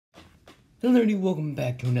Hello everybody, welcome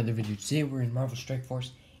back to another video. Today we're in Marvel Strike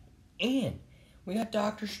Force, and we got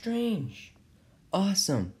Doctor Strange.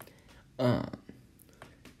 Awesome.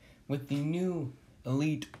 With the new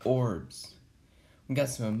Elite Orbs. We got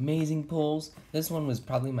some amazing pulls. This one was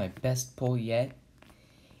probably my best pull yet.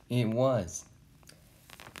 It was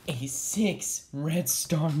a 6 Red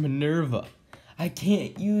Star Minerva. I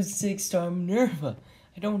can't use 6-star Minerva.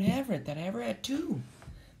 I don't have it. I ever had 2.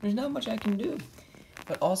 There's not much I can do.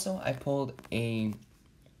 But also, I pulled a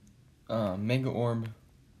Mega Orb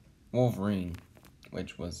Wolverine,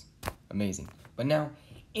 which was amazing. But now,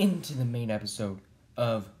 into the main episode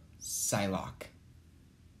of Psylocke.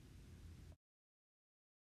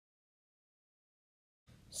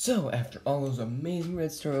 So, after all those amazing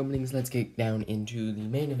Red Star openings, let's get down into the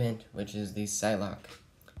main event, which is the Psylocke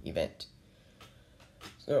event.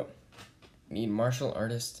 So, we need martial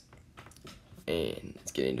artist. And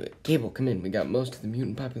let's get into it. Cable, come in. We got most of the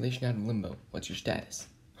mutant population out of Limbo. What's your status?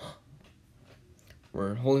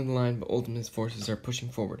 We're holding the line, but Ultimate's forces are pushing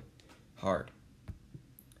forward. Hard.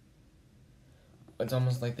 It's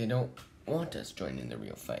almost like they don't want us joining the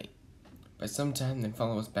real fight. By some time, then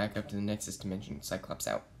follow us back up to the Nexus Dimension. Cyclops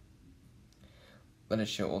out. Let us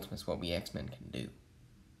show Ultimates what we X-Men can do.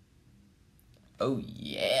 Oh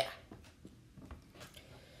yeah!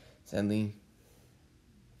 Sadly,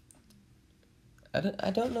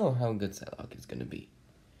 I don't know how good Psylocke is gonna be.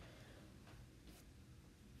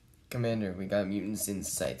 Commander, we got mutants in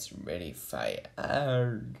sights. Ready, fire.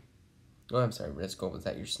 Arrgh. Oh, I'm sorry, Red Skull, was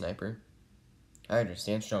that your sniper? Hydra,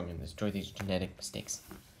 stand strong and destroy these genetic mistakes.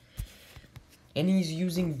 And he's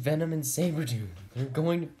using Venom and Sabretooth. They're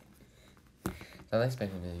going to...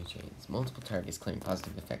 Unexpected ability chains. Multiple targets claim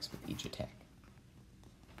positive effects with each attack.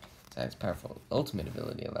 Besides, powerful ultimate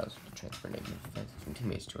ability allows you to transfer negative effects from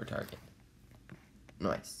teammates to a target.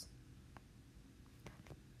 Nice.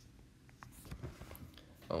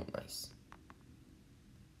 Oh, nice.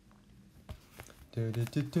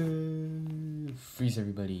 Freeze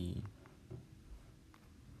everybody.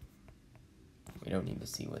 We don't need to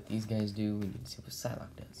see what these guys do. We need to see what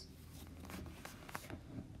Psylocke does.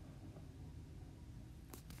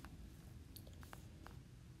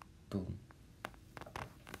 Boom.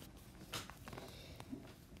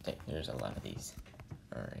 Okay, there's a lot of these.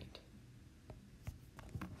 Alright.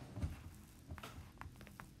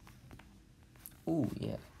 Ooh,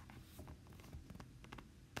 yeah.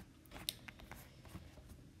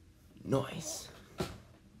 Nice.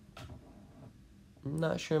 I'm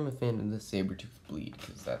not sure I'm a fan of the Sabretooth bleed,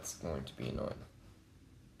 because that's going to be annoying.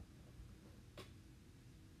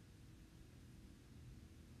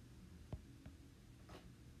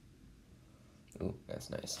 Ooh, that's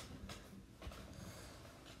nice.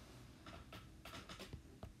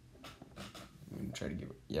 I'm gonna try to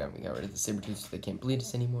get... Yeah, we got rid of the Sabretooth so they can't bleed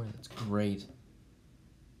us anymore. That's great.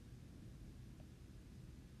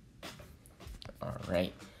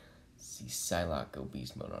 Alright. See Psylocke go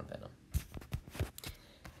beast mode on Venom.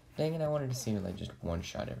 Dang it, I wanted to see her like just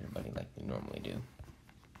one-shot everybody like they normally do.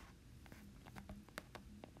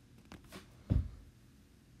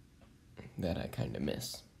 That I kinda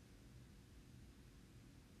miss.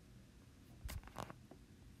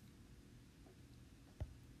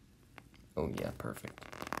 Oh yeah, perfect.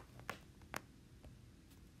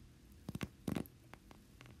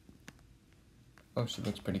 Oh, she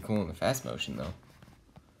looks pretty cool in the fast motion though.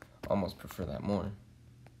 Almost prefer that more.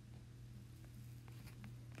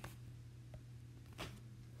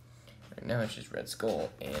 Right now it's just Red Skull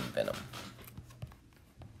and Venom.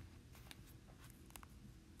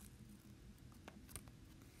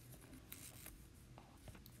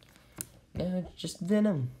 Now it's just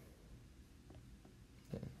Venom.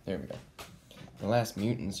 There we go. The last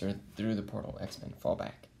mutants are through the portal. X-Men, fall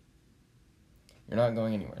back. You're not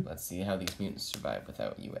going anywhere. Let's see how these mutants survive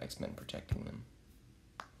without you X-Men protecting them.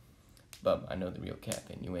 Bub, I know the real cap,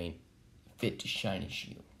 and you ain't fit to shine a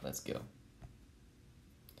shield. Let's go.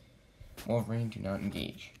 Wolverine, do not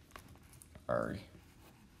engage. Arrgh.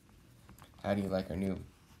 How do you like our new...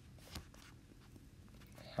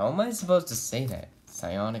 How am I supposed to say that?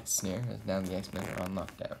 Psionic Snare, as now the X-Men are on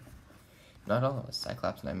lockdown. Not all of us.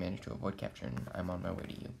 Cyclops and I managed to avoid capture, and I'm on my way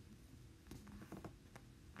to you.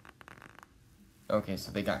 Okay,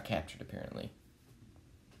 so they got captured, apparently.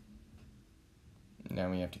 Now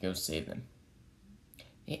we have to go save them.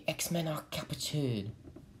 The X-Men are captured!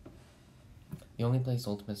 The only place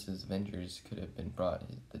Ultimate's Avengers could have been brought,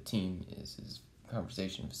 the team, is his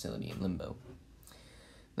conversation facility in Limbo.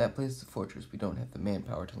 That place is a fortress. We don't have the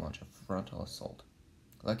manpower to launch a frontal assault.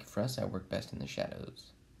 Lucky for us, I work best in the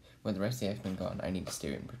shadows. With the rest of the X-Men gone, I need to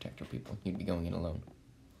steer and protect our people. You'd be going in alone.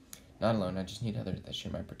 Not alone, I just need others that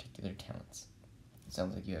share my particular talents.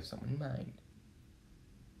 Sounds like you have someone in mind.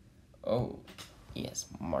 Oh, yes,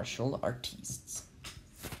 martial artists.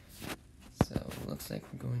 So, looks like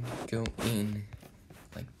we're going to go in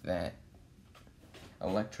like that.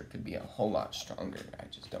 Electra could be a whole lot stronger. I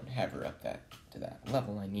just don't have her up to that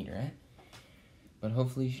level I need her at. But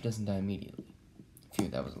hopefully she doesn't die immediately. Phew,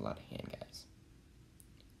 that was a lot of hand, guys.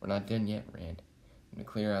 We're not done yet, Rand. To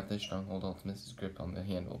clear out this stronghold, Ultimus's grip on the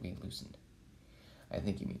hand will be loosened. I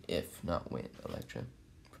think you mean if, not when, Electra.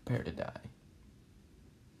 Prepare to die.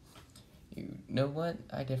 You know what?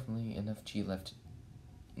 I definitely enough chi left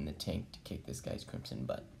in the tank to kick this guy's crimson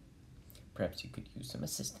butt. Perhaps you could use some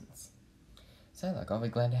assistance. Psylocke, I'll be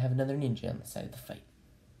glad to have another ninja on the side of the fight.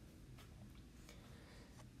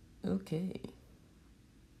 Okay.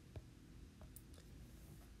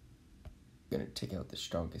 Gonna take out the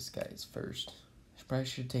strongest guys first. I probably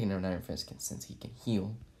should have taken out Iron Fist since he can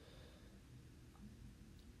heal.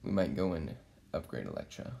 We might go and upgrade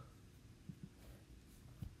Electra.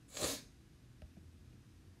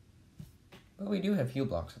 But we do have heal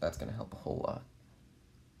blocks, so that's gonna help a whole lot.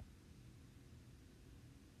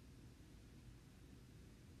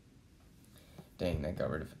 Dang, that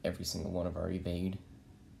got rid of every single one of our evade.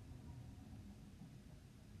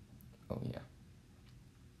 Oh, yeah.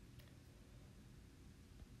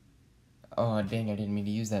 Oh, dang, I didn't mean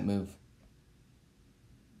to use that move.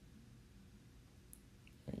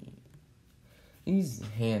 These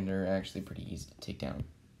hand are actually pretty easy to take down.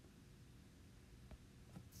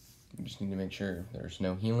 You just need to make sure there's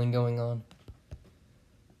no healing going on.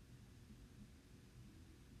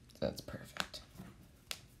 That's perfect.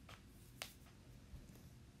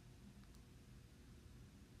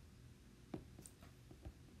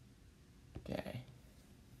 Okay.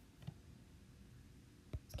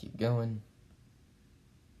 Let's keep going.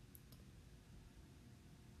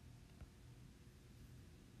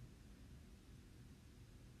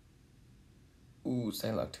 Ooh,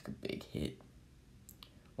 Psylocke took a big hit.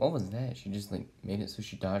 What was that? She just, like, made it so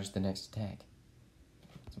she dodged the next attack.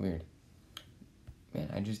 It's weird. Man,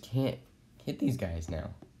 I just can't hit these guys now.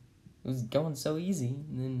 It was going so easy,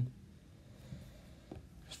 and then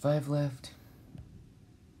there's 5 left.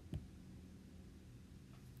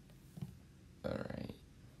 Alright.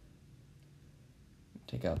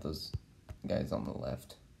 Take out those guys on the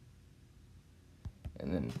left.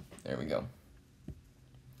 And then, there we go.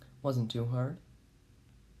 Wasn't too hard.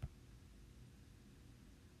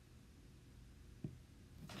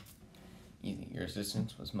 Easy. Your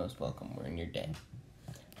assistance was most welcome. We're in your debt.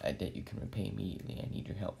 A debt you can repay immediately. I need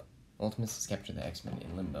your help. Ultimus has captured the X-Men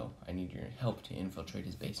in Limbo. I need your help to infiltrate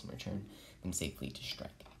his base and return them safely to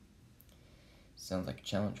Strike. Sounds like a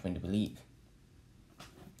challenge. When do we leave?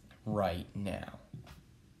 Right now.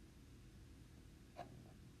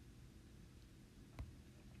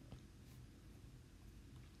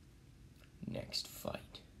 Next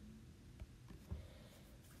fight.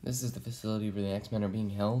 This is the facility where the X-Men are being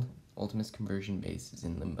held. Ultimus conversion base is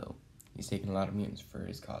in Limbo. He's taken a lot of mutants for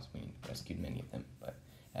his cause. We rescued many of them, but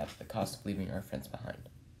at the cost of leaving our friends behind.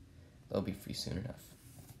 They'll be free soon enough.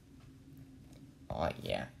 Aw,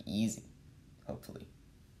 yeah, easy. Hopefully.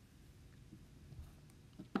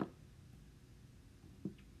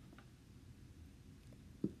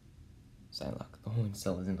 Psylocke, the holding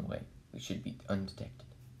cell is in the way. We should be undetected.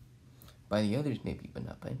 By the others, maybe, but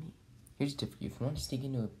not by me. Here's a tip for you. If you want to sneak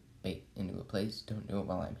into a place, don't do it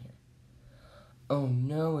while I'm here. Oh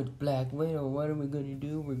no, it's Black Widow. What are we gonna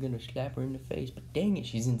do? We're gonna slap her in the face. But dang it,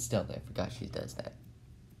 she's in stealth. I forgot she does that.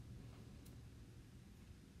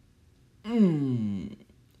 Dang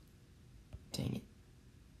it.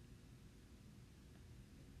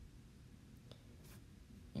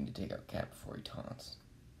 Need to take out Cap before he taunts.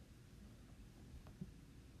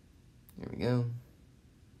 Here we go.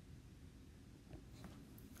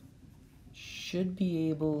 Should be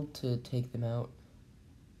able to take them out.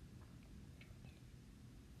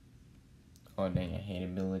 Oh dang, I hate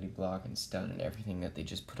ability block and stun and everything that they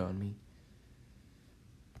just put on me.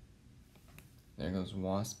 There goes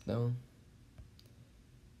Wasp though.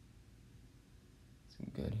 It's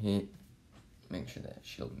a good hit. Make sure that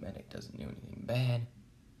shield medic doesn't do anything bad.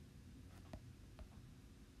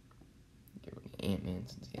 Get rid of Ant-Man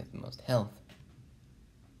since he has the most health.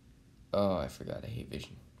 Oh, I forgot I hate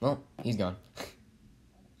Vision. Well, he's gone.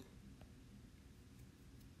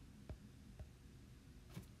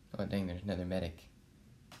 Oh dang, there's another medic.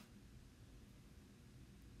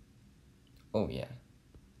 Oh yeah.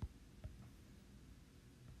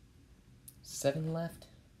 7 left.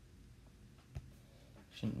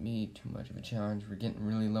 Shouldn't be too much of a challenge. We're getting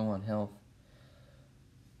really low on health.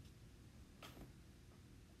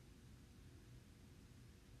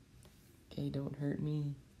 Okay, don't hurt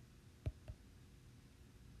me.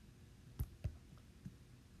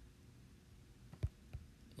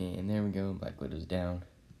 And there we go, Black Widow's down.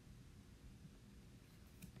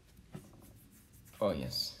 Oh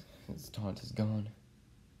yes, his taunt is gone.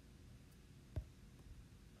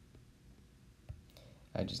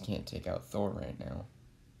 I just can't take out Thor right now.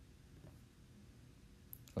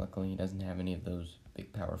 Luckily, he doesn't have any of those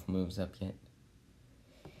big powerful moves up yet.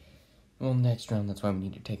 Well, next round, that's why we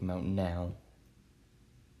need to take him out now.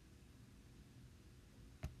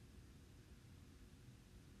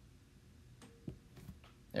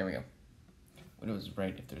 There we go. Widow was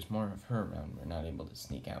right. If there's more of her around, we're not able to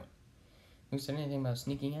sneak out. Who said anything about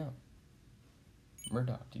sneaking out?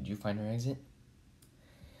 Murdoch, did you find her exit?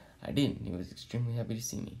 I didn't. He was extremely happy to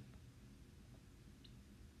see me.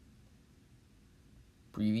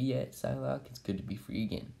 Privyet, Psylocke. It's good to be free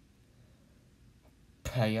again.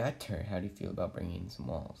 Piotr, how do you feel about bringing in some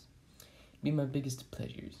walls? It'd be my biggest of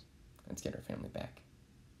pleasures. Let's get our family back.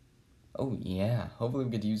 Oh yeah, hopefully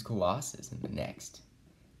we get to use Colossus in the next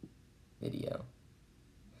video.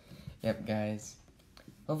 Yep, guys.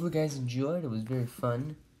 Hopefully you guys enjoyed. It was very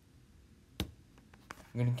fun.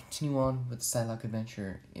 We're going to continue on with the Psylocke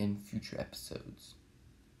adventure in future episodes.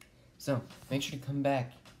 So, make sure to come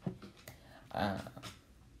back.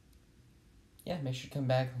 Make sure to come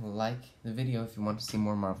back, like the video if you want to see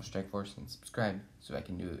more Marvel Strike Force, and subscribe so I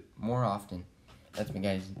can do it more often. Let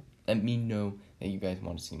me know that you guys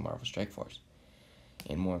want to see Marvel Strike Force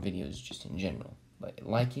and more videos just in general. But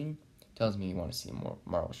liking tells me you want to see more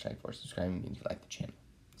Marvel Strike Force. Subscribing means you like the channel.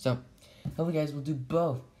 So, hope you guys will do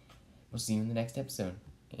both. We'll see you in the next episode.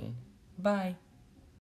 And bye.